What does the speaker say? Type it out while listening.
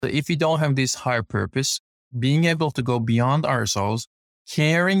So if you don't have this higher purpose, being able to go beyond ourselves,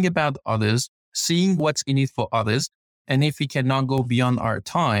 caring about others, seeing what's in it for others, and if we cannot go beyond our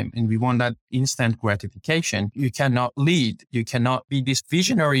time and we want that instant gratification, you cannot lead. You cannot be this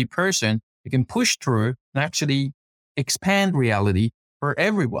visionary person who can push through and actually expand reality for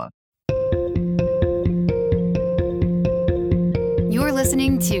everyone. You're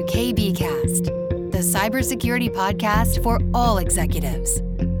listening to KBcast, the cybersecurity podcast for all executives.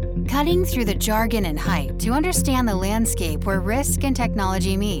 Cutting through the jargon and hype to understand the landscape where risk and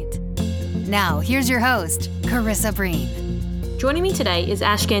technology meet. Now, here's your host, Carissa Breen. Joining me today is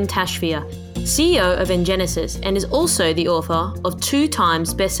Ashkan Tashfia, CEO of Engenesis, and is also the author of 2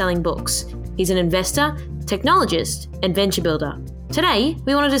 times best-selling books. He's an investor, technologist, and venture builder. Today,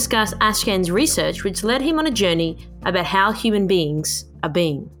 we want to discuss Ashkan's research, which led him on a journey about how human beings are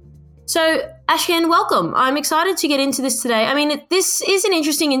being. So, Ashkan, welcome. I'm excited to get into this today. I mean, this is an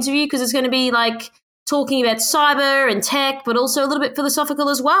interesting interview because it's going to be like talking about cyber and tech, but also a little bit philosophical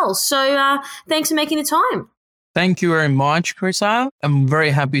as well. So, thanks for making the time. Thank you very much, Carissa. I'm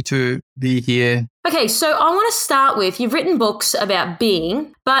very happy to be here. Okay, so I want to start with, you've written books about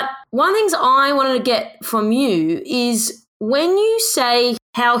being, but one of the things I wanted to get from you is when you say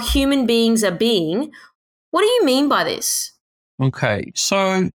how human beings are being, what do you mean by this? Okay,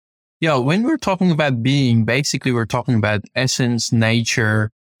 so when we're talking about being, basically we're talking about essence,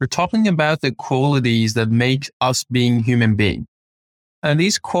 nature. We're talking about the qualities that make us being human beings. And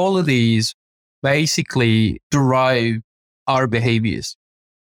these qualities basically derive our behaviors,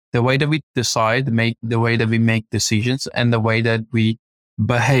 the way that we decide, the way that we make decisions, and the way that we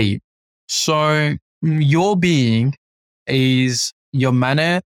behave. So your being is your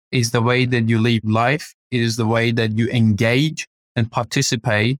manner, is the way that you live life, it is the way that you engage and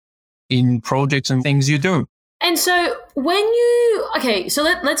participate in projects and things you do. And so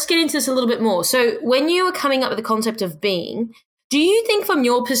let's get into this a little bit more. So when you were coming up with the concept of being, do you think from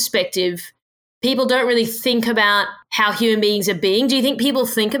your perspective, people don't really think about how human beings are being? Do you think people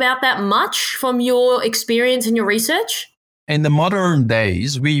think about that much from your experience and your research? In the modern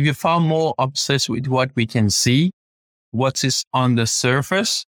days, we far more obsessed with what we can see, what is on the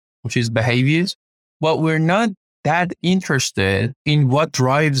surface, which is behaviors, but we're not that interested in what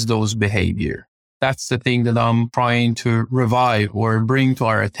drives those behavior. That's the thing that I'm trying to revive or bring to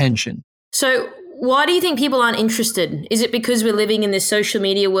our attention. So why do you think people aren't interested? Is it because we're living in this social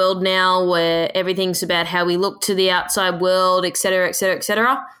media world now where everything's about how we look to the outside world, et cetera, et cetera, et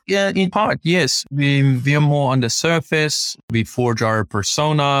cetera? Yeah, in part, yes. We're more on the surface. We forge our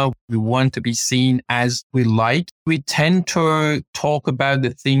persona. We want to be seen as we like. We tend to talk about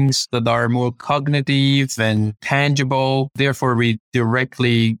the things that are more cognitive and tangible. Therefore, we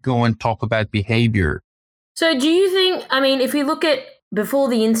directly go and talk about behavior. So do you think, if we look at before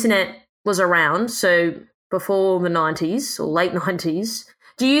the internet was around, so before the 90s or late 90s,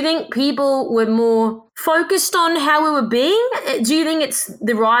 do you think people were more focused on how we were being? Do you think it's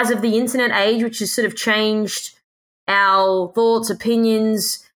the rise of the internet age which has sort of changed our thoughts,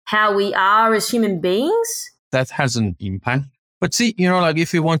 opinions, how we are as human beings? That has an impact. But see,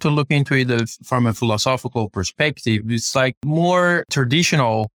 if you want to look into it from a philosophical perspective, it's like more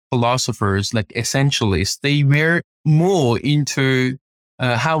traditional philosophers, like essentialists, they were more into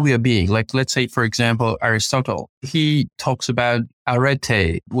how we are being. Like, let's say, for example, Aristotle, he talks about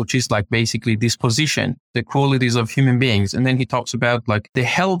arete, which is like basically disposition, the qualities of human beings. And then he talks about like the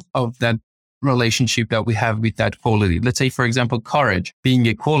health of that relationship that we have with that quality. Let's say, for example, courage being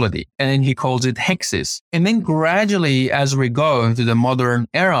a quality. And then he calls it hexis. And then gradually, as we go into the modern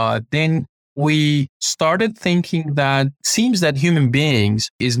era, then we started thinking that it seems that human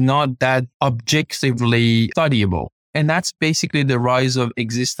beings is not that objectively studyable. And that's basically the rise of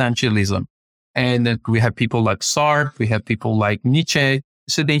existentialism. And we have people like Sartre, we have people like Nietzsche.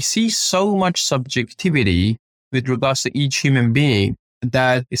 So they see so much subjectivity with regards to each human being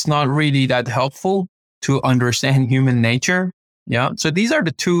that it's not really that helpful to understand human nature. Yeah. So these are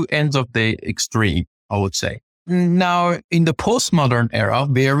the two ends of the extreme, I would say. Now, in the postmodern era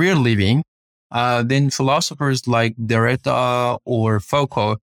where we're living, then philosophers like Derrida or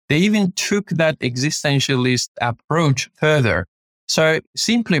Foucault, they even took that existentialist approach further. So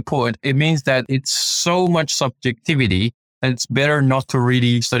simply put, it means that it's so much subjectivity that it's better not to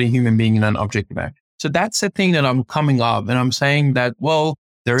really study human being in an objective act. So that's the thing that I'm coming up and I'm saying that,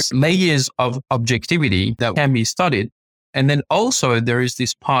 there's layers of objectivity that can be studied. And then also there is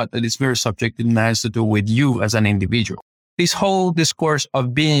this part that is very subjective and has to do with you as an individual. This whole discourse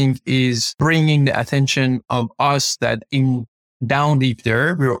of being is bringing the attention of us that in down deep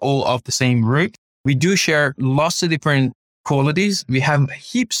there, we're all of the same root. We do share lots of different qualities, we have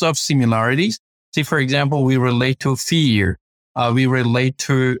heaps of similarities. See, for example, we relate to fear. We relate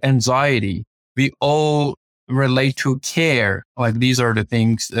to anxiety. We all relate to care. Like these are the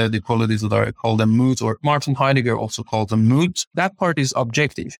things, the qualities that I call them moods, or Martin Heidegger also calls them moods. That part is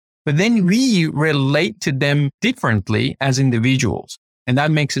objective. But then we relate to them differently as individuals, and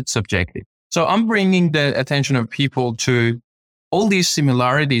that makes it subjective. So I'm bringing the attention of people to all these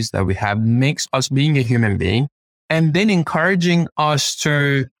similarities that we have makes us being a human being, and then encouraging us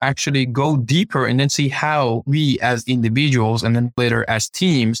to actually go deeper and then see how we as individuals and then later as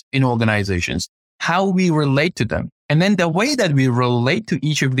teams in organizations, how we relate to them. And then the way that we relate to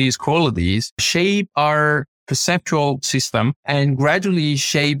each of these qualities shape our perceptual system and gradually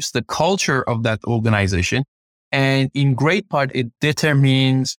shapes the culture of that organization. And in great part, it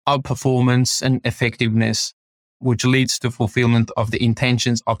determines our performance and effectiveness, which leads to fulfillment of the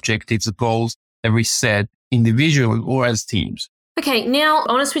intentions, objectives, goals that we set individually or as teams. Okay, now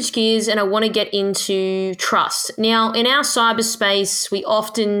I want to switch gears and I want to get into trust. Now, in our cyberspace, we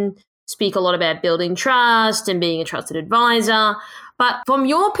often speak a lot about building trust and being a trusted advisor. But from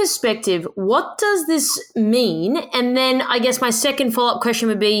your perspective, what does this mean? And then I guess my second follow-up question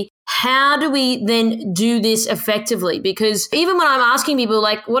would be, how do we then do this effectively? Because even when I'm asking people,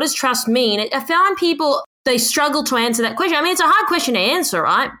 like, what does trust mean? I found people, they struggle to answer that question. I mean, it's a hard question to answer,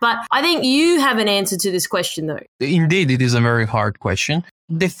 right? But I think you have an answer to this question, though. Indeed, it is a very hard question.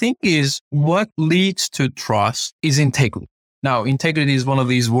 The thing is, what leads to trust is integrity. Now, integrity is one of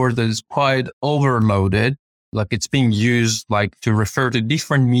these words that is quite overloaded. Like it's being used like to refer to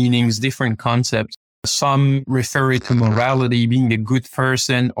different meanings, different concepts. Some refer it to morality, being a good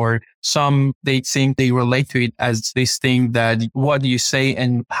person, or some they think they relate to it as this thing that what you say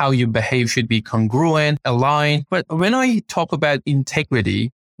and how you behave should be congruent, aligned. But when I talk about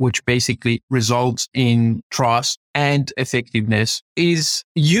integrity, which basically results in trust and effectiveness, is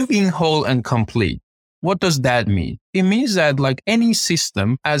you being whole and complete. What does that mean? It means that like any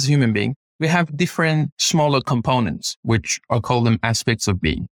system as human being, we have different smaller components, which I call them aspects of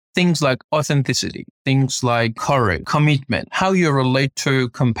being. Things like authenticity, things like courage, commitment, how you relate to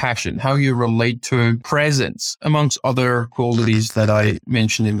compassion, how you relate to presence, amongst other qualities that I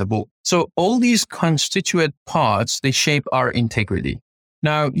mentioned in the book. So all these constituent parts, they shape our integrity.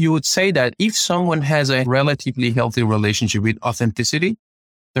 Now, you would say that if someone has a relatively healthy relationship with authenticity,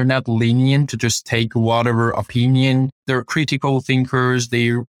 they're not lenient to just take whatever opinion. They're critical thinkers.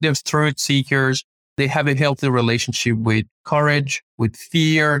 They're truth seekers. They have a healthy relationship with courage, with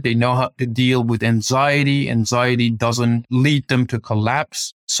fear. They know how to deal with anxiety. Anxiety doesn't lead them to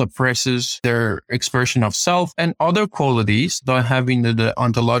collapse, suppresses their expression of self and other qualities that I have in the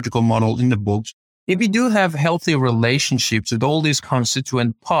ontological model in the books. If we do have healthy relationships with all these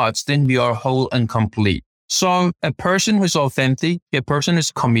constituent parts, then we are whole and complete. So a person who is authentic, a person who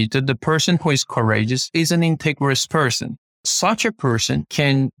is committed, the person who is courageous is an integrous person. Such a person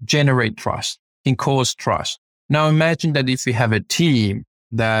can generate trust, can cause trust. Now imagine that if we have a team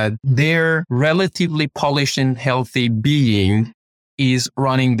that their relatively polished and healthy being is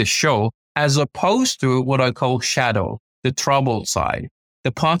running the show, as opposed to what I call shadow, the troubled side,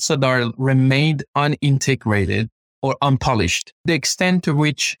 the parts that are remained unintegrated or unpolished. The extent to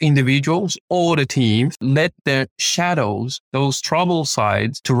which individuals or the team let their shadows, those trouble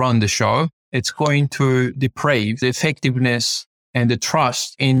sides, to run the show, it's going to deprave the effectiveness and the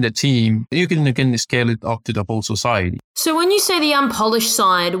trust in the team. You can scale it up to the whole society. So when you say the unpolished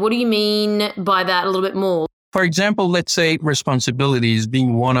side, what do you mean by that a little bit more? For example, let's say responsibility is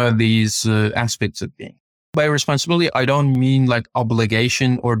being one of these aspects of being. By responsibility, I don't mean like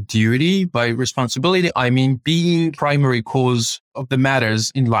obligation or duty. By responsibility, I mean being primary cause of the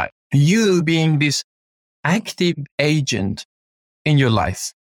matters in life. You being this active agent in your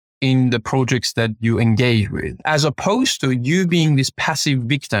life, in the projects that you engage with, as opposed to you being this passive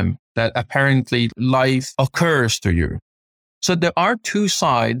victim that apparently life occurs to you. So there are two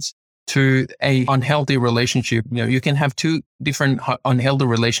sides to a unhealthy relationship. You can have two different unhealthy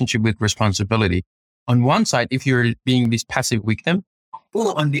relationships with responsibility. On one side, if you're being this passive victim,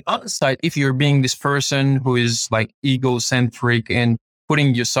 or on the other side, if you're being this person who is like egocentric and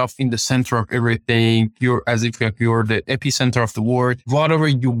putting yourself in the center of everything, you're as if you're the epicenter of the world. Whatever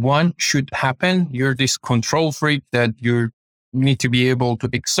you want should happen. You're this control freak that you need to be able to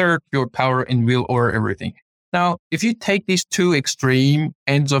exert your power and will over everything. Now, if you take these two extreme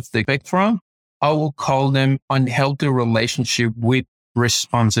ends of the spectrum, I will call them unhealthy relationship with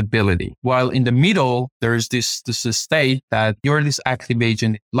responsibility. While in the middle, there's this state that you're this active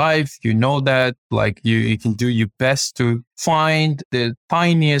agent in life. You know that like you can do your best to find the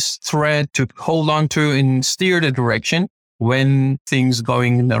tiniest thread to hold on to and steer the direction. when things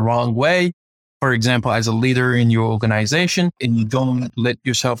going in the wrong way. For example, as a leader in your organization, and you don't let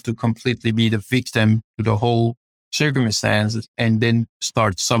yourself to completely be the victim to the whole circumstances and then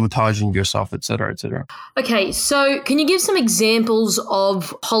start sabotaging yourself, et cetera, et cetera. Okay, so can you give some examples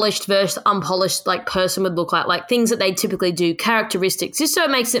of polished versus unpolished like person would look like things that they typically do, characteristics, just so it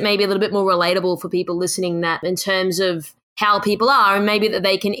makes it maybe a little bit more relatable for people listening, that in terms of how people are and maybe that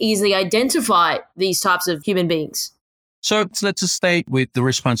they can easily identify these types of human beings? So let's just stay with the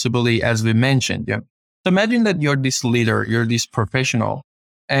responsibility as we mentioned. Yeah. So imagine that you're this leader, you're this professional,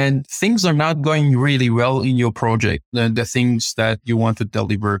 and things are not going really well in your project, the things that you want to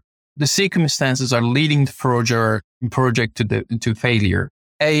deliver. The circumstances are leading the project to failure.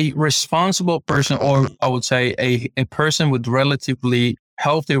 A responsible person, or I would say a person with relatively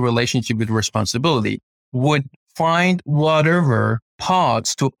healthy relationship with responsibility, would find whatever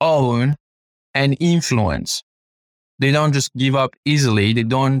parts to own and influence. They don't just give up easily. They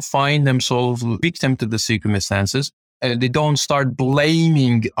don't find themselves victim to the circumstances. They don't start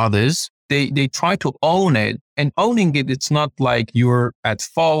blaming others. They try to own it. And owning it, it's not like you're at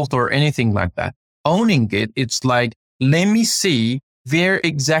fault or anything like that. Owning it, it's like, let me see where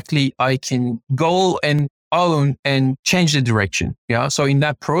exactly I can go and own and change the direction. Yeah. So in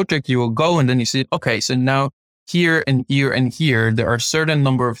that project, you will go and then you see, okay, so now here and here and here, there are certain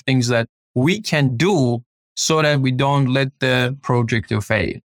number of things that we can do so that we don't let the project to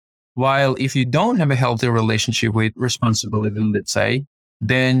fail. While if you don't have a healthy relationship with responsibility, let's say,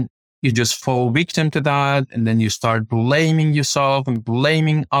 then you just fall victim to that. And then you start blaming yourself and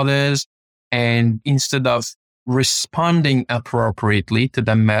blaming others. And instead of responding appropriately to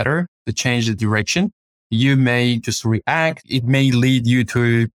the matter to change the direction, you may just react. It may lead you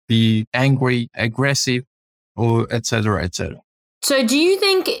to be angry, aggressive, or et cetera, et cetera. So do you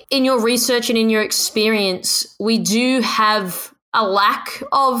think in your research and in your experience, we do have a lack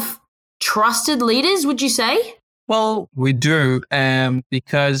of trusted leaders, would you say? Well, we do,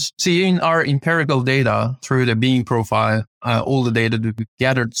 because see, in our empirical data through the Being Profile, all the data that we've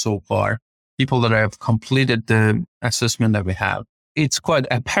gathered so far, people that have completed the assessment that we have, it's quite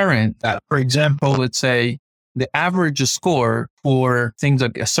apparent that, for example, let's say the average score for things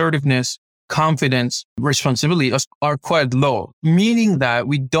like assertiveness, confidence, responsibility are quite low, meaning that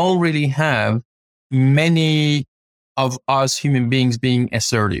we don't really have many of us human beings being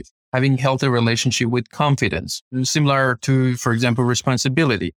assertive, having healthy relationship with confidence, similar to, for example,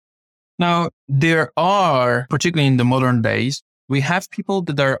 responsibility. Now, there are, particularly in the modern days, we have people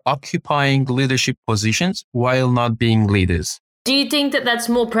that are occupying leadership positions while not being leaders. Do you think that that's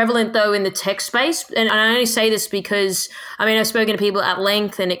more prevalent, though, in the tech space? And I only say this because, I've spoken to people at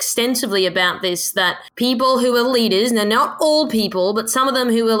length and extensively about this, that people who are leaders, now not all people, but some of them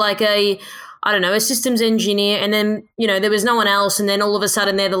who are like a systems engineer, and then, there was no one else, and then all of a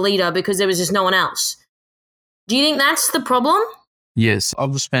sudden they're the leader because there was just no one else. Do you think that's the problem? Yes,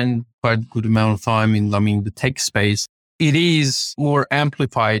 I've spent quite a good amount of time in the tech space. It is more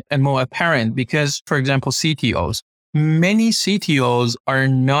amplified and more apparent because, for example, CTOs. Many CTOs are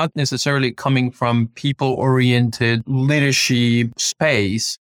not necessarily coming from people-oriented leadership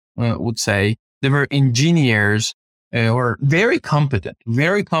space, I would say. They were engineers or very competent.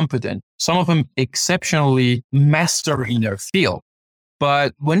 Some of them exceptionally master in their field.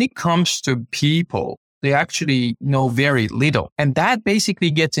 But when it comes to people, they actually know very little. And that basically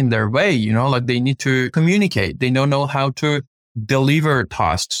gets in their way, like they need to communicate. They don't know how to deliver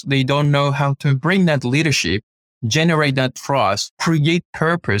tasks. They don't know how to bring that leadership, generate that trust, create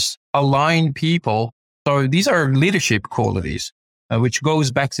purpose, align people. So these are leadership qualities, which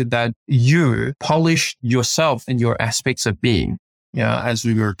goes back to that you polish yourself and your aspects of being, as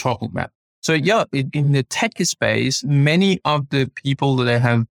we were talking about. So in the tech space, many of the people that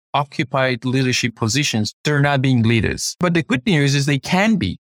have occupied leadership positions, they're not being leaders. But the good news is they can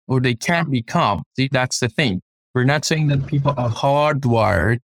be, or they can become. See, that's the thing. We're not saying that people are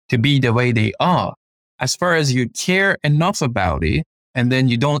hardwired to be the way they are. As far as you care enough about it, and then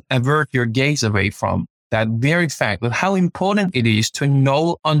you don't avert your gaze away from that very fact of how important it is to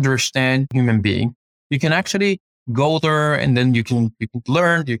know, understand human being, you can actually go there and then you can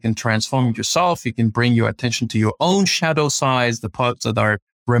learn, you can transform yourself, you can bring your attention to your own shadow sides, the parts that are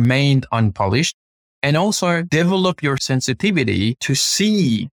remained unpolished, and also develop your sensitivity to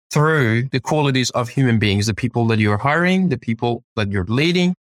see through the qualities of human beings, the people that you're hiring, the people that you're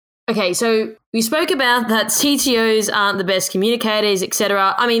leading. Okay, so we spoke about that CTOs aren't the best communicators,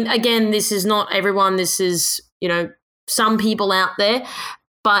 etc. Again, this is not everyone. This is, some people out there.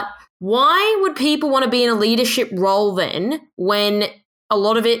 But why would people want to be in a leadership role then when a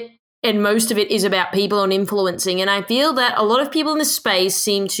lot of it and most of it is about people and influencing. And I feel that a lot of people in this space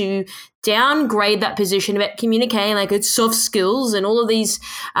seem to downgrade that position about communicating, like it's soft skills and all of these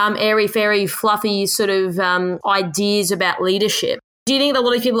airy-fairy, fluffy sort of ideas about leadership. Do you think that a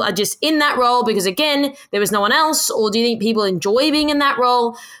lot of people are just in that role because, again, there was no one else? Or do you think people enjoy being in that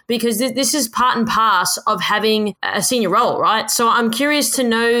role? Because this is part and parcel of having a senior role, right? So I'm curious to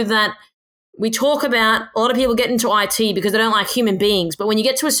know that we talk about a lot of people get into IT because they don't like human beings. But when you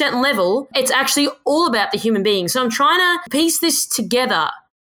get to a certain level, it's actually all about the human being. So I'm trying to piece this together.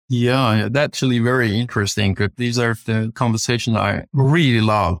 Yeah, that's actually very interesting. These are the conversations I really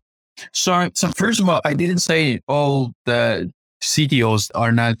love. So first of all, I didn't say all the CTOs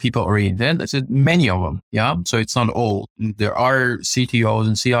are not people oriented. I said many of them. Yeah. So it's not all. There are CTOs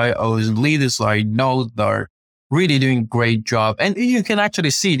and CIOs and leaders I know that are really doing a great job. And you can actually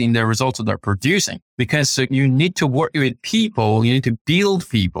see it in the results that they're producing, because you need to work with people. You need to build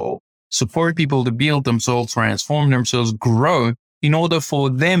people, support people to build themselves, transform themselves, grow in order for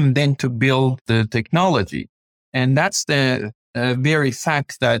them then to build the technology. And that's the very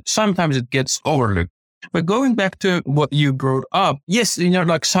fact that sometimes it gets overlooked. But going back to what you brought up, yes,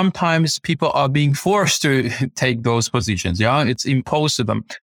 like sometimes people are being forced to take those positions. Yeah, it's imposed to them.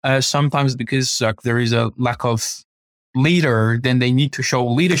 Sometimes because there is a lack of leader, then they need to show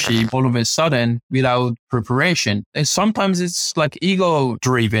leadership all of a sudden without preparation. And sometimes it's like ego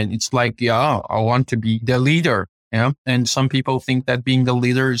driven. It's like, yeah, I want to be the leader. Yeah. And some people think that being the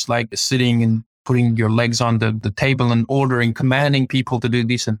leader is like sitting and putting your legs on the table and ordering, commanding people to do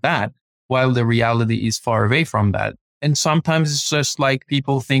this and that, while the reality is far away from that. And sometimes it's just like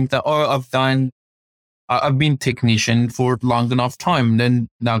people think that, oh, I've been technician for long enough time, then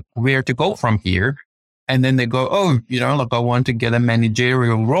now where to go from here? And then they go, oh, like I want to get a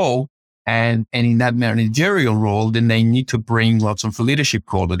managerial role. And in that managerial role, then they need to bring lots of leadership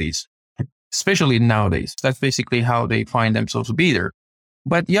qualities, especially nowadays. That's basically how they find themselves to be there.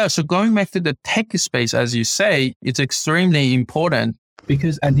 But yeah, so going back to the tech space, as you say, it's extremely important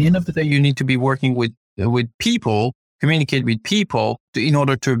because at the end of the day, you need to be working with people, communicate with people in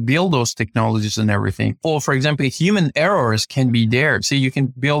order to build those technologies and everything. Or for example, human errors can be there. So you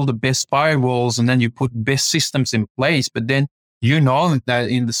can build the best firewalls and then you put best systems in place. But then that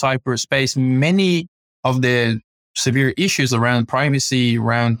in the cyberspace, many of the severe issues around privacy,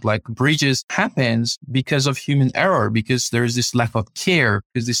 around like breaches happens because of human error, because there's this lack of care,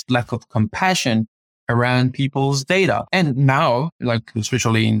 there's this lack of compassion around people's data. And now, like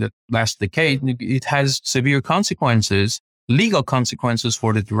especially in the last decade, it has severe consequences, legal consequences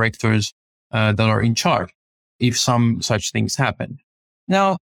for the directors that are in charge if some such things happen.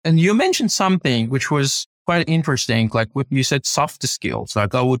 Now, and you mentioned something which was quite interesting, like what you said, soft skills.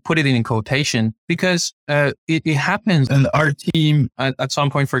 Like I would put it in quotation because it happens. And our team at some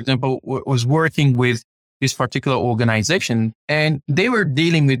point, for example, was working with this particular organization, and they were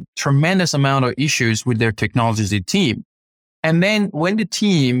dealing with tremendous amount of issues with their technology team. And then when the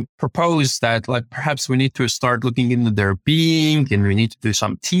team proposed that, like, perhaps we need to start looking into their being and we need to do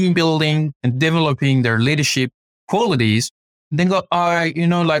some team building and developing their leadership qualities, then go,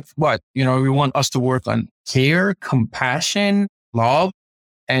 like what? We want us to work on care, compassion, love.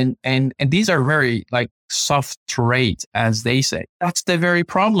 And these are very like soft traits, as they say. That's the very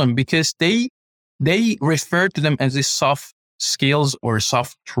problem, because they refer to them as these soft skills or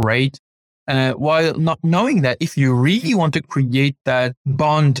soft trait, while not knowing that if you really want to create that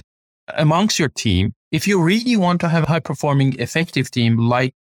bond amongst your team, if you really want to have a high-performing, effective team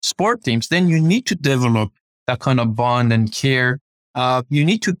like sport teams, then you need to develop that kind of bond and care. You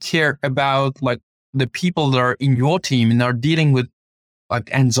need to care about like the people that are in your team and are dealing with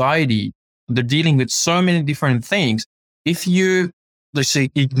like anxiety. They're dealing with so many different things. If you, let's say,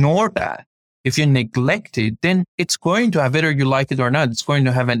 ignore that, if you neglect it, then it's going to have, whether you like it or not, it's going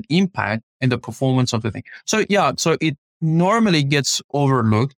to have an impact in the performance of the thing. So yeah, so it normally gets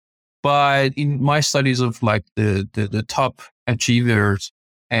overlooked, but in my studies of like the top achievers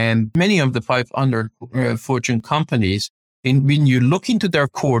and many of the 500 Fortune companies, when you look into their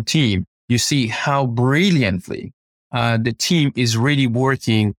core team, you see how brilliantly the team is really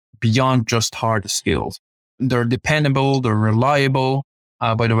working beyond just hard skills. They're dependable, they're reliable.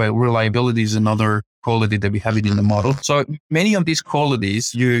 By the way, reliability is another quality that we have it in the model. So many of these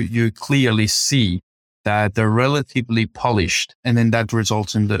qualities, you clearly see that they're relatively polished, and then that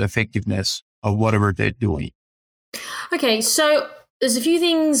results in the effectiveness of whatever they're doing. Okay, so there's a few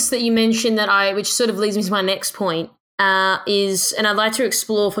things that you mentioned which sort of leads me to my next point, and I'd like to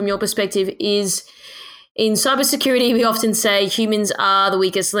explore from your perspective, is in cybersecurity, we often say humans are the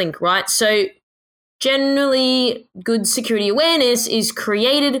weakest link, right? So generally good security awareness is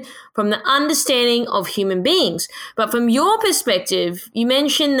created from the understanding of human beings. But from your perspective, you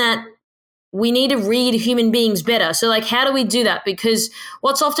mentioned that we need to read human beings better. So like, how do we do that? Because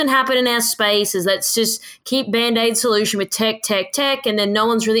what's often happened in our space is let's just keep Band-Aid solution with tech, and then no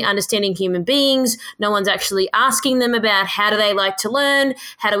one's really understanding human beings. No one's actually asking them about how do they like to learn?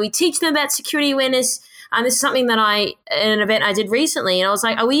 How do we teach them about security awareness? And this is something that in an event I did recently, and I was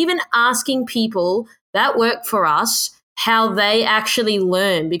like, are we even asking people that work for us how they actually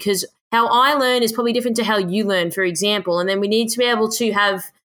learn? Because how I learn is probably different to how you learn, for example. And then we need to be able to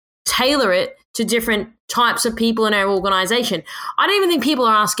tailor it to different types of people in our organization. I don't even think people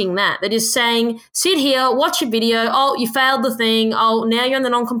are asking that. They're just saying, sit here, watch a video. Oh, you failed the thing. Oh, now you're on the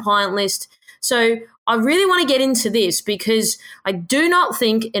non-compliant list. So I really want to get into this because I do not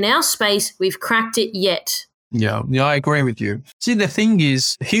think in our space we've cracked it yet. Yeah, I agree with you. See, the thing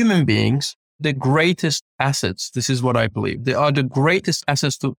is, human beings, the greatest assets, this is what I believe, they are the greatest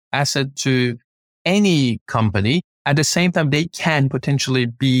asset to any company. At the same time, they can potentially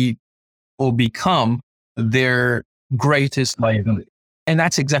be or become their greatest liability. And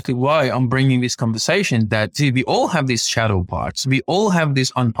that's exactly why I'm bringing this conversation that we all have these shadow parts. We all have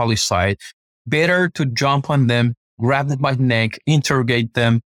this unpolished side. Better to jump on them, grab them by the neck, interrogate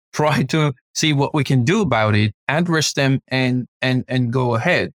them, try to see what we can do about it, address them and go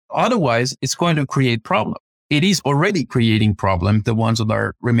ahead. Otherwise, it's going to create problem. It is already creating problem, the ones that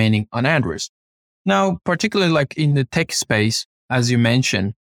are remaining unaddressed. Now, particularly like in the tech space, as you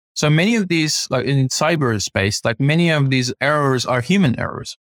mentioned, so many of these, like in cyberspace, like many of these errors are human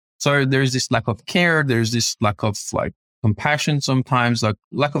errors. So there's this lack of care, there's this lack of like compassion sometimes, like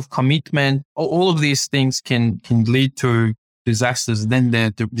lack of commitment. All of these things can lead to disasters. Then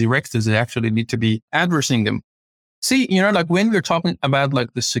the directors, they actually need to be addressing them. See, like when we're talking about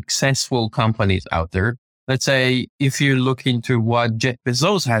like the successful companies out there, let's say if you look into what Jeff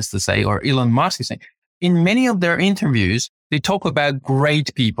Bezos has to say or Elon Musk is saying, in many of their interviews, they talk about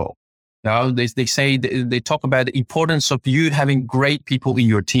great people. They say they talk about the importance of you having great people in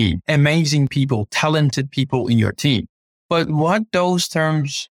your team, amazing people, talented people in your team. But what those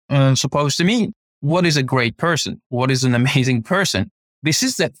terms supposed to mean? What is a great person? What is an amazing person? This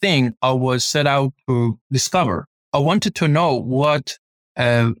is the thing I was set out to discover. I wanted to know what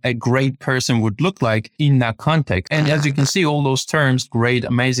a great person would look like in that context. And as you can see, all those terms, great,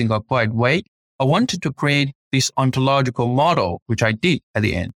 amazing, are quite vague. I wanted to create this ontological model, which I did at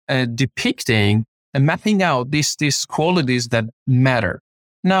the end, depicting and mapping out these qualities that matter.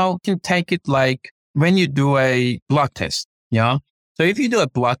 Now, you can take it like when you do a blood test. Yeah. So if you do a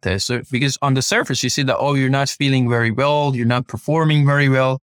blood test, because on the surface, you see that, oh, you're not feeling very well, you're not performing very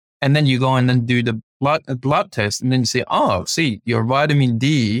well. And then you go and then do the blood test. And then you say, oh, see, your vitamin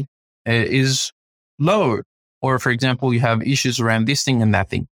D is low. Or for example, you have issues around this thing and that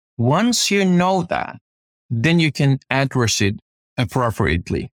thing. Once you know that, then you can address it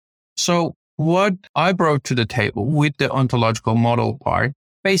appropriately. So what I brought to the table with the ontological model part,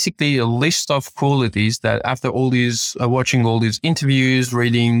 basically a list of qualities that after all these, watching all these interviews,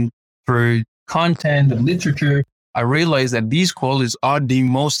 reading through content and literature, I realized that these qualities are the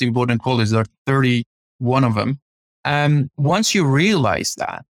most important qualities. There are 31 of them. And once you realize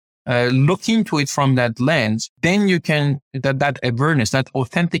that, look into it from that lens, then you can, that awareness, that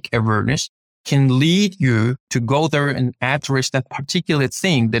authentic awareness can lead you to go there and address that particular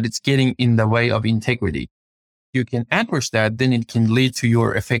thing that it's getting in the way of integrity. You can address that, then it can lead to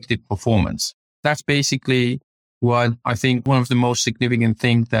your effective performance. That's basically what I think one of the most significant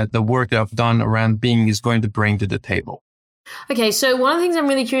things that the work that I've done around being is going to bring to the table. Okay, so one of the things I'm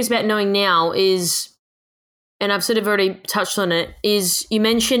really curious about knowing now is, and I've sort of already touched on it, is you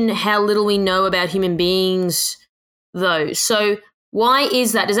mentioned how little we know about human beings, though. So why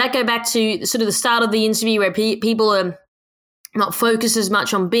is that? Does that go back to sort of the start of the interview where people are not focused as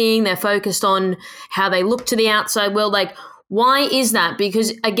much on being, they're focused on how they look to the outside world? Like, why is that?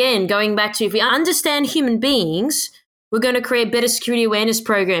 Because again, going back to, if we understand human beings, we're going to create better security awareness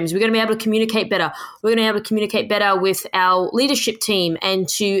programs. We're going to be able to communicate better. We're going to be able to communicate better with our leadership team and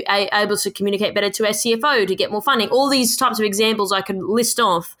to able to communicate better to our CFO to get more funding. All these types of examples I could list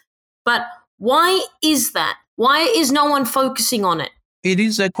off. But why is that? Why is no one focusing on it? It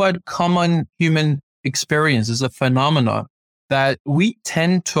is a quite common human experience. It's a phenomenon that we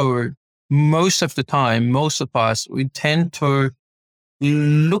tend to, most of the time, most of us, we tend to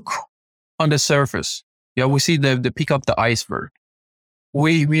look on the surface. Yeah, we see the peak of the iceberg.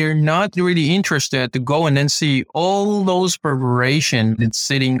 We're not really interested to go and then see all those preparation that's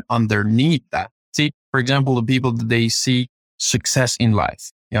sitting underneath that. See, for example, the people that they see success in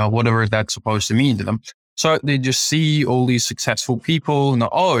life. whatever that's supposed to mean to them. So they just see all these successful people and,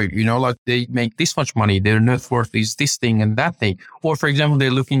 like they make this much money. Their net worth is this thing and that thing. Or for example, they're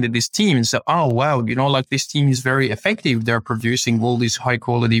looking at this team and say, oh, wow, like this team is very effective. They're producing all these high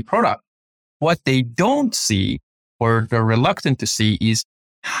quality products. What they don't see or they're reluctant to see is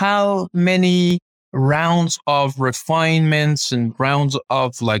how many rounds of refinements and rounds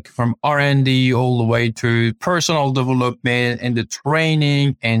of like from R&D all the way to personal development and the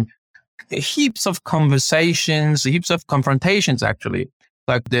training and heaps of conversations, heaps of confrontations, actually.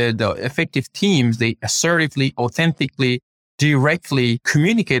 Like the effective teams, they assertively, authentically, directly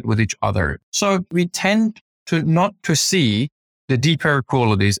communicate with each other. So we tend to not to see the deeper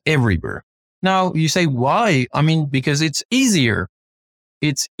qualities everywhere. Now you say, why? I mean, because it's easier.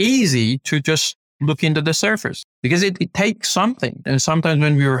 It's easy to just look into the surface because it takes something. And sometimes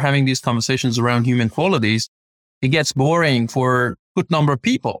when we were having these conversations around human qualities, it gets boring for a good number of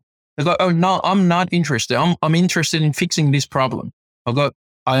people. They go, oh, no, I'm not interested. I'm interested in fixing this problem.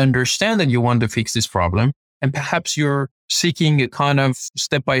 I understand that you want to fix this problem. And perhaps you're seeking a kind of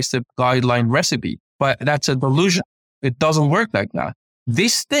step-by-step guideline recipe, but that's a delusion. It doesn't work like that.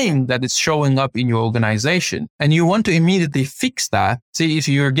 This thing that is showing up in your organization and you want to immediately fix that. See, if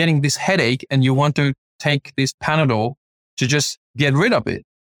you're getting this headache and you want to take this Panadol to just get rid of it,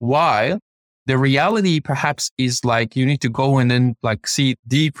 while the reality perhaps is like you need to go in and like see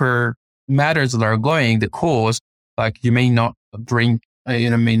deeper matters that are going, the cause, like you may not drink,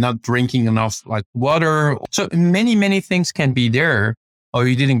 may not drinking enough like water. So many things can be there, or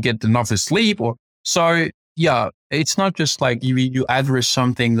you didn't get enough sleep, or so. Yeah, it's not just like you address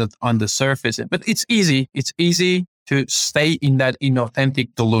something that's on the surface, but it's easy. It's easy to stay in that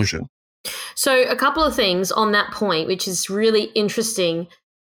inauthentic delusion. So a couple of things on that point, which is really interesting.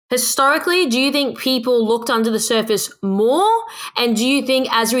 Historically, do you think people looked under the surface more? And do you think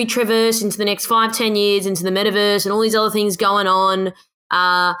as we traverse into the next 5-10 years, into the metaverse and all these other things going on,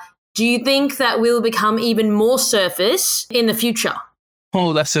 do you think that we'll become even more surface in the future?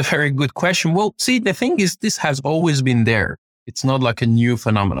 Oh, that's a very good question. Well, see, the thing is, this has always been there. It's not like a new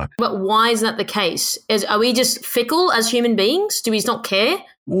phenomenon. But why is that the case? Are we just fickle as human beings? Do we just not care?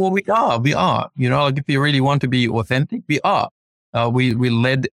 Well, we are. Like if you really want to be authentic, we are. We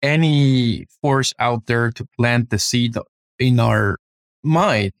let any force out there to plant the seed in our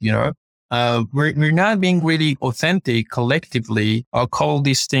mind, We're not being really authentic collectively. I'll call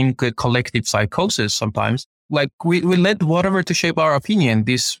this thing collective psychosis sometimes. Like we let whatever to shape our opinion,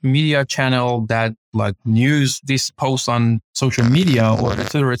 this media channel, that like news, this post on social media or et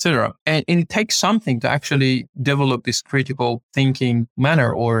cetera, et cetera. And it takes something to actually develop this critical thinking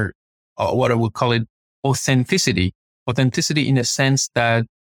manner or what I would call it authenticity. Authenticity in a sense that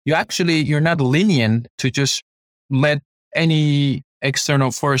you're not lenient to just let any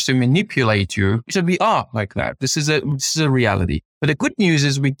external force to manipulate you. So we are like that. This is a reality. But the good news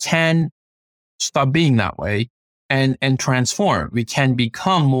is we can stop being that way and transform. We can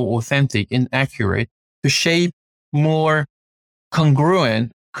become more authentic and accurate to shape more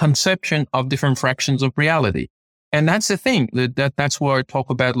congruent conception of different fractions of reality. And that's the thing that's where I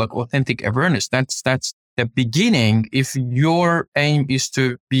talk about like authentic awareness. That's the beginning. If your aim is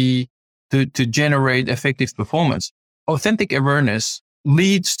to generate effective performance, authentic awareness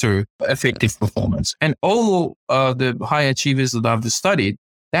leads to effective performance. And all the high achievers that I've studied,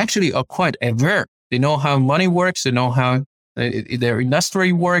 they actually are quite aware. They know how money works. They know how their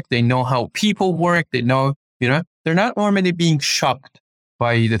industry work. They know how people work. They know, they're not normally being shocked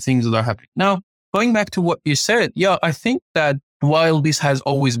by the things that are happening. Now, going back to what you said, I think that while this has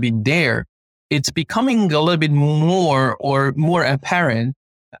always been there, it's becoming a little bit more apparent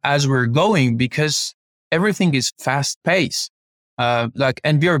as we're going because everything is fast paced.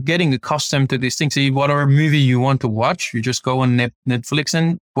 And we are getting accustomed to these things. See, whatever movie you want to watch, you just go on Netflix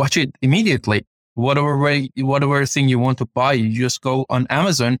and watch it immediately. Whatever thing you want to buy, you just go on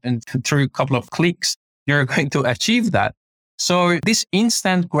Amazon and through a couple of clicks, you're going to achieve that. So this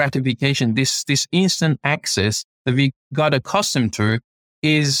instant gratification, this instant access that we got accustomed to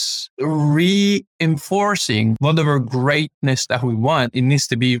is reinforcing whatever greatness that we want. It needs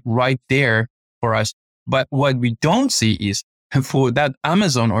to be right there for us. But what we don't see is for that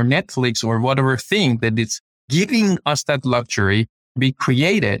Amazon or Netflix or whatever thing that it's giving us that luxury to be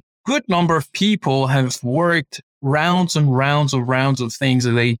created. Good number of people have worked rounds and rounds of things.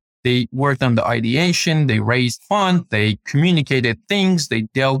 They worked on the ideation, they raised funds, they communicated things, they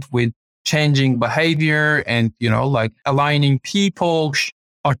dealt with changing behavior and, like aligning people,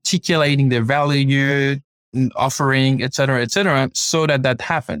 articulating their value, offering, et cetera, so that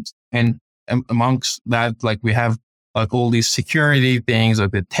happens. And amongst that, like we have like all these security things,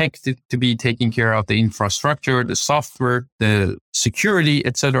 like the tech to be taken care of, the infrastructure, the software, the security,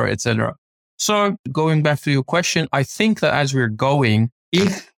 et cetera, et cetera. So going back to your question, I think that as we're going,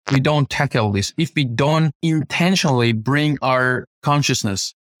 if we don't tackle this, if we don't intentionally bring our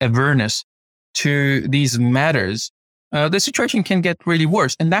consciousness, awareness to these matters, the situation can get really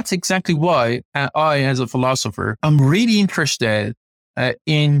worse. And that's exactly why I, as a philosopher, I'm really interested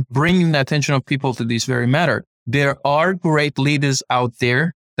in bringing the attention of people to this very matter. There are great leaders out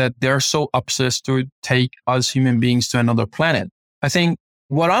there that they're so obsessed to take us human beings to another planet. I think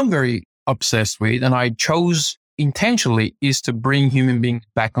what I'm very obsessed with, and I chose intentionally, is to bring human beings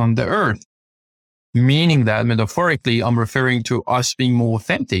back on the earth. Meaning that metaphorically, I'm referring to us being more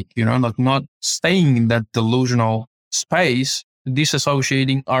authentic, like not staying in that delusional space,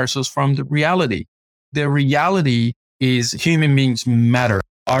 disassociating ourselves from the reality. The reality is human beings matter.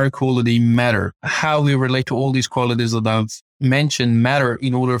 Our quality matter. How we relate to all these qualities that I've mentioned matter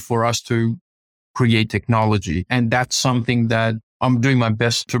in order for us to create technology. And that's something that I'm doing my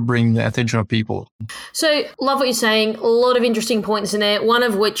best to bring the attention of people. So, love what you're saying. A lot of interesting points in there. One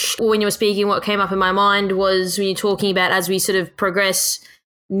of which, when you were speaking, what came up in my mind was when you're talking about as we sort of progress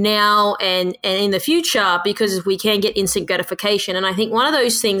now and in the future, because we can get instant gratification. And I think one of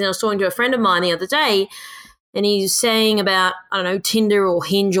those things, and I was talking to a friend of mine the other day, and he's saying about, I don't know, Tinder or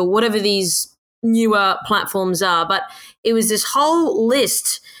Hinge or whatever these newer platforms are, but it was this whole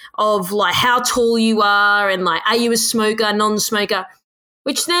list of like how tall you are and like, are you a smoker, non-smoker,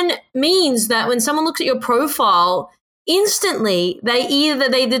 which then means that when someone looks at your profile, instantly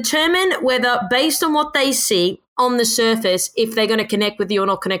they determine whether, based on what they see on the surface, if they're going to connect with you or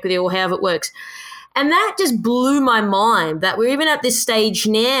not connect with you or however it works. And that just blew my mind that we're even at this stage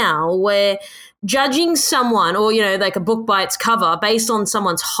now where judging someone or, like a book by its cover based on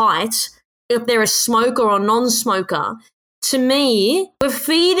someone's height, if they're a smoker or non-smoker, to me, we're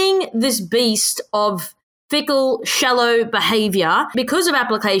feeding this beast of fickle, shallow behavior because of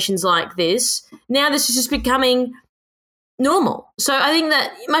applications like this. Now this is just becoming normal. So I think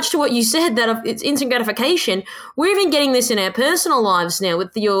that, much to what you said, that it's instant gratification, we're even getting this in our personal lives now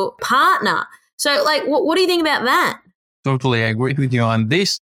with your partner. So like, what do you think about that? Totally agree with you on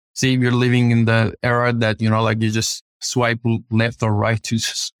this. See, you're living in the era that, like you just swipe left or right to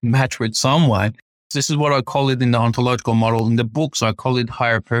just match with someone. This is what I call it in the ontological model. In the books, I call it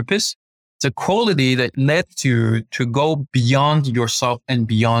higher purpose. It's a quality that led you to go beyond yourself and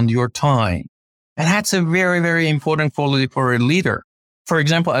beyond your time. And that's a very, very important quality for a leader. For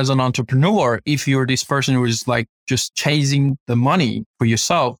example, as an entrepreneur, if you're this person who is like just chasing the money for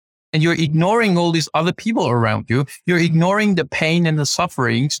yourself, and you're ignoring all these other people around you, you're ignoring the pain and the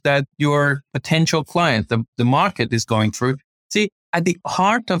sufferings that your potential client, the market, is going through. See, at the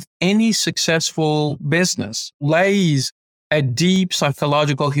heart of any successful business lays a deep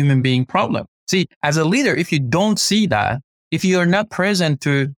psychological human being problem. See, as a leader, if you don't see that, if you are not present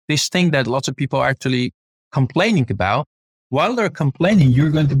to this thing that lots of people are actually complaining about, while they're complaining,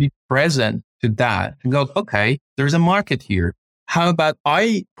 you're going to be present to that and go, okay, there's a market here. How about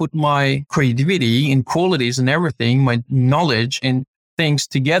I put my creativity and qualities and everything, my knowledge and things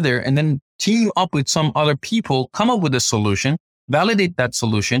together, and then team up with some other people, come up with a solution, validate that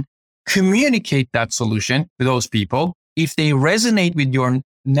solution, communicate that solution with those people. If they resonate with your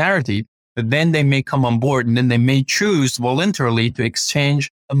narrative, then they may come on board, and then they may choose voluntarily to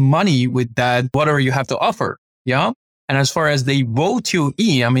exchange money with that, whatever you have to offer. Yeah. And as far as they vote you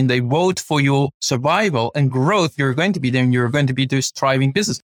in, they vote for your survival and growth, you're going to be there and you're going to be this thriving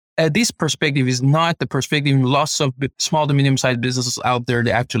business. This perspective is not the perspective lots of small to medium-sized businesses out there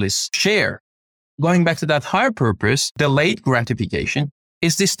that actually share. Going back to that higher purpose, delayed gratification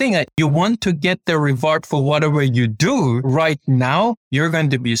is this thing that you want to get the reward for whatever you do right now. You're going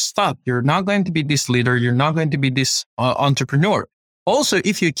to be stuck. You're not going to be this leader. You're not going to be this entrepreneur. Also,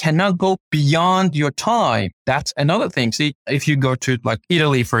 if you cannot go beyond your time, that's another thing. See, if you go to like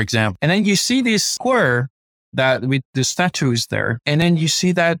Italy, for example, and then you see this square that with the statues there, and then you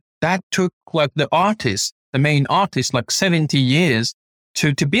see that took like the main artist, like 70 years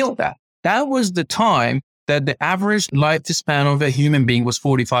to build that. That was the time that the average lifespan of a human being was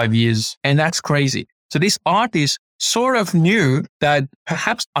 45 years. And that's crazy. So this artist sort of knew that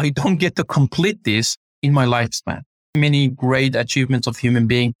perhaps I don't get to complete this in my lifespan. Many great achievements of human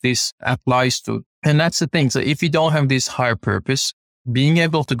beings this applies to. And that's the thing. So if you don't have this higher purpose, being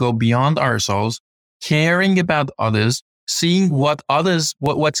able to go beyond ourselves, caring about others, seeing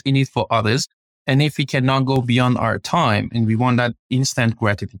what's in it for others. And if we cannot go beyond our time and we want that instant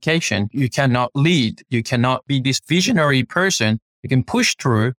gratification, you cannot lead. You cannot be this visionary person who can push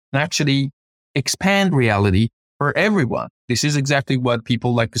through and actually expand reality, for everyone. This is exactly what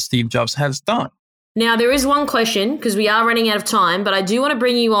people like Steve Jobs has done. Now, there is one question, because we are running out of time, but I do want to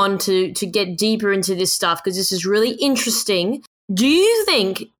bring you on to get deeper into this stuff, because this is really interesting. Do you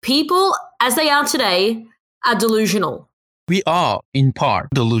think people, as they are today, are delusional? We are, in part,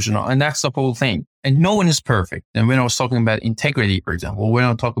 delusional, and that's the whole thing. And no one is perfect. And when I was talking about integrity, for example, when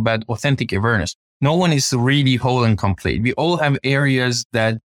I talk about authentic awareness, no one is really whole and complete. We all have areas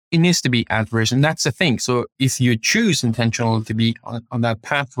that it needs to be addressed, and that's the thing. So if you choose intentionally to be on that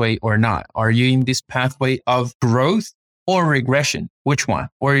pathway or not, are you in this pathway of growth or regression? Which one?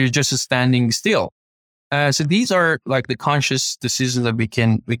 Or you're just standing still? So these are like the conscious decisions that we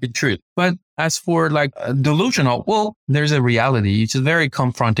can choose. But as for like delusional, well, there's a reality. It's a very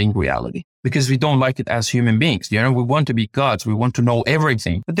confronting reality because we don't like it as human beings. We want to be gods. We want to know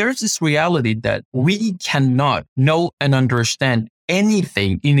everything. But there's this reality that we cannot know and understand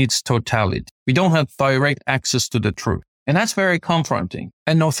anything in its totality. We don't have direct access to the truth. And that's very confronting.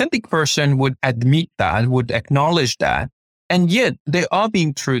 An authentic person would admit that, would acknowledge that. And yet they are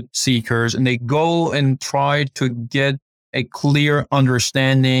being truth seekers and they go and try to get a clear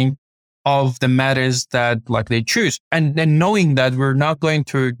understanding of the matters that like they choose. And then knowing that we're not going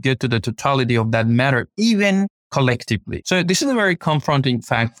to get to the totality of that matter, even collectively. So this is a very confronting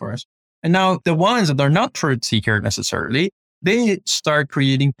fact for us. And now the ones that are not truth seeker necessarily, they start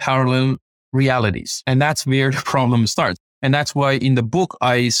creating parallel realities. And that's where the problem starts. And that's why in the book,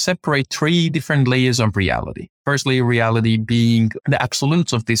 I separate 3 different layers of reality. First layer reality being the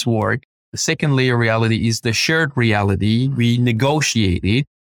absolutes of this world. The second layer reality is the shared reality. We negotiate it.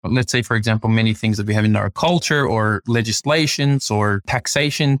 Let's say, for example, many things that we have in our culture or legislations or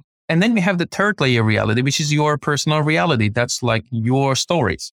taxation. And then we have the third layer reality, which is your personal reality. That's like your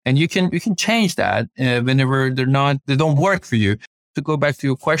stories. And you can change that whenever they don't work for you. To go back to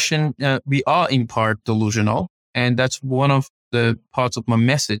your question, we are in part delusional. And that's one of the parts of my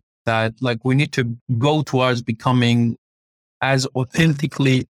message that like we need to go towards becoming as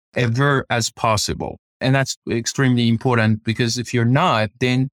authentically aware as possible. And that's extremely important because if you're not,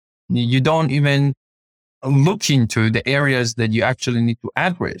 then you don't even look into the areas that you actually need to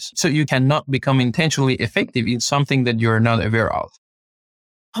address. So you cannot become intentionally effective in something that you're not aware of.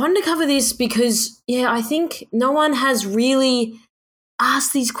 I wanted to cover this because, I think no one has really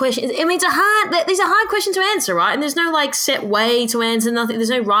ask these questions. I mean, these are hard questions to answer, right? And there's no like set way to answer nothing. There's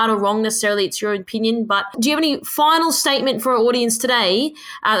no right or wrong necessarily. It's your opinion. But do you have any final statement for our audience today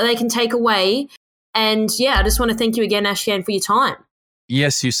that they can take away? And I just want to thank you again, Ashkan, for your time.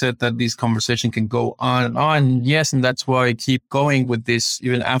 Yes, you said that this conversation can go on and on. Yes, and that's why I keep going with this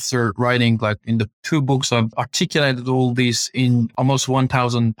even after writing, like in the 2 books, I've articulated all this in almost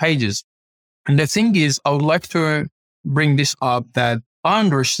 1,000 pages. And the thing is, I would like to bring this up that I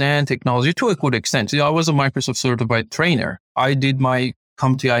understand technology to a good extent. I was a Microsoft certified trainer. I did my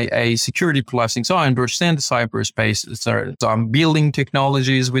CompTIA security plus, so I understand the cyberspace. So I'm building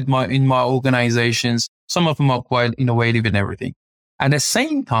technologies in my organizations. Some of them are quite innovative and everything. At the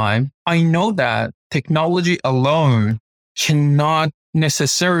same time, I know that technology alone cannot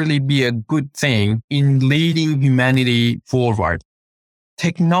necessarily be a good thing in leading humanity forward.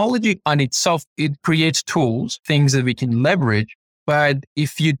 Technology on itself, it creates tools, things that we can leverage. But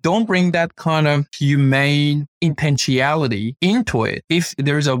if you don't bring that kind of humane intentionality into it, if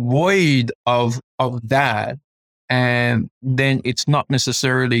there's a void of that, and then it's not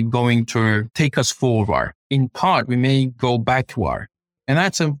necessarily going to take us forward. In part, we may go backward. And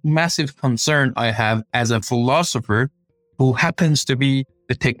that's a massive concern I have as a philosopher who happens to be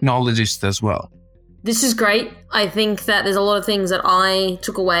the technologist as well. This is great. I think that there's a lot of things that I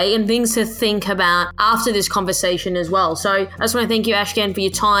took away and things to think about after this conversation as well. So I just want to thank you, Ashkan, for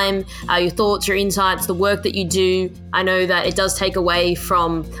your time, your thoughts, your insights, the work that you do. I know that it does take away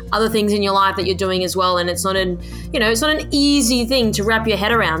from other things in your life that you're doing as well. And it's not an easy thing to wrap your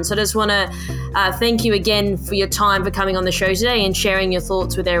head around. So I just want to thank you again for your time, for coming on the show today and sharing your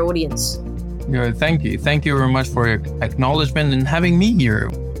thoughts with our audience. Thank you. Thank you very much for your acknowledgement and having me here.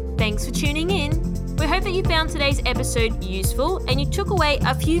 Thanks for tuning in. We hope that you found today's episode useful and you took away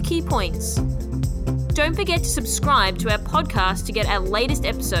a few key points. Don't forget to subscribe to our podcast to get our latest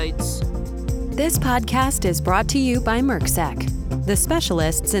episodes. This podcast is brought to you by MERCSEC, the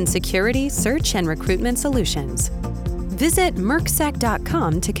specialists in security, search, and recruitment solutions. Visit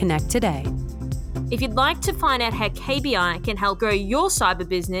MERCSEC.com to connect today. If you'd like to find out how KBI can help grow your cyber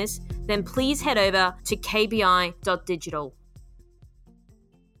business, then please head over to kbi.digital.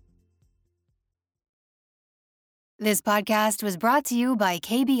 This podcast was brought to you by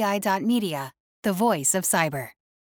KBI.media, the voice of cyber.